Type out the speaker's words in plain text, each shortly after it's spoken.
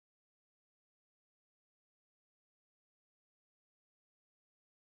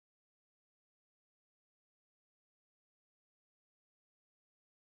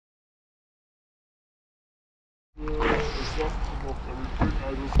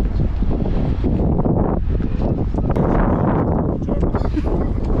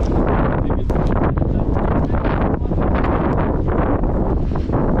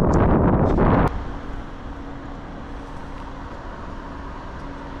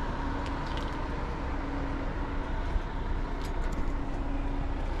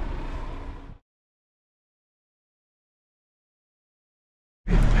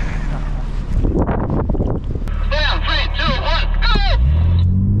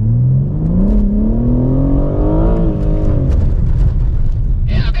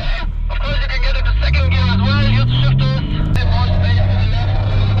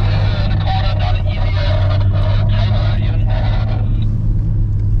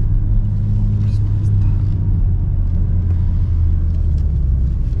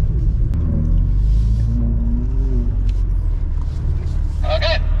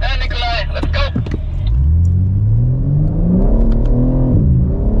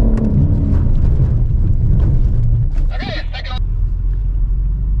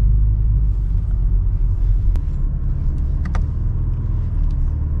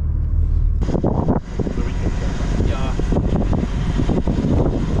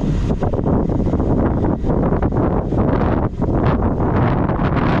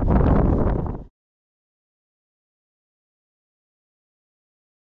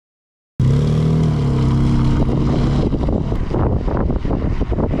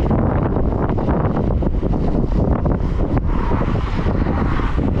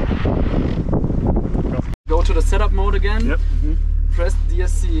To the setup mode again. Yep. Press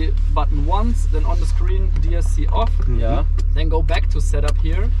DSC button once, then on the screen DSC off. Yeah. Then go back to setup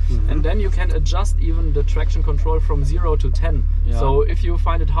here, and then you can adjust even the traction control from 0 to 10. Yeah. So if you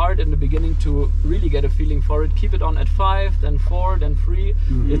find it hard in the beginning to really get a feeling for it, keep it on at 5, then 4, then 3.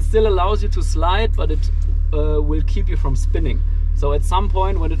 It still allows you to slide, but it will keep you from spinning. So at some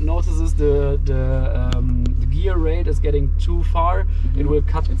point when it notices the gear rate is getting too far, it will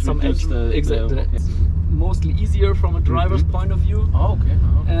cut some edge. It's mostly easier from a driver's point of view. Oh, okay.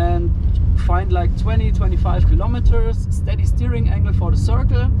 And find like 20-25 kilometers, steady steering angle for the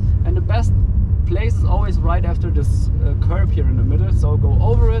circle, and the best place is always right after this curb here in the middle. So go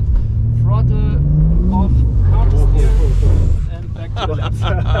over it, throttle off, counter steer, and back to the left.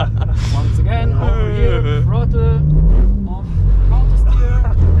 Once again, over here, throttle off, counter steer,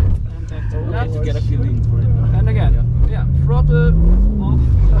 and back to the left. To get a feeling for it. And again, yeah, throttle off,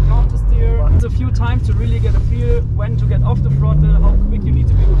 counter steer. It's a few times to really get a feel when to get off the throttle, how quick you need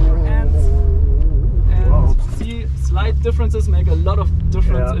to be with your hands. And see, slight differences make a lot of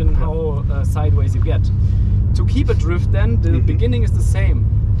difference in how sideways you get. To keep a drift then, the beginning is the same.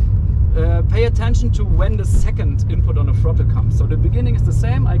 Pay attention to when the second input on the throttle comes. So the beginning is the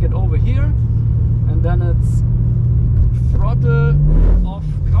same, I get over here, and then it's throttle off,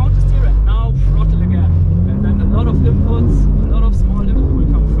 counter steer, and now throttle again. And then a lot of inputs, a lot of small input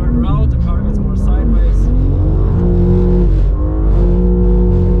will come further out, the car gets more sideways.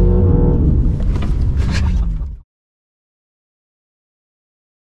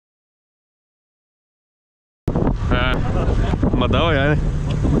 Maar dat ja.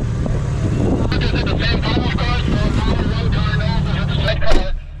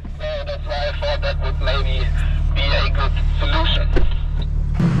 That's why I thought that would maybe be a good solution.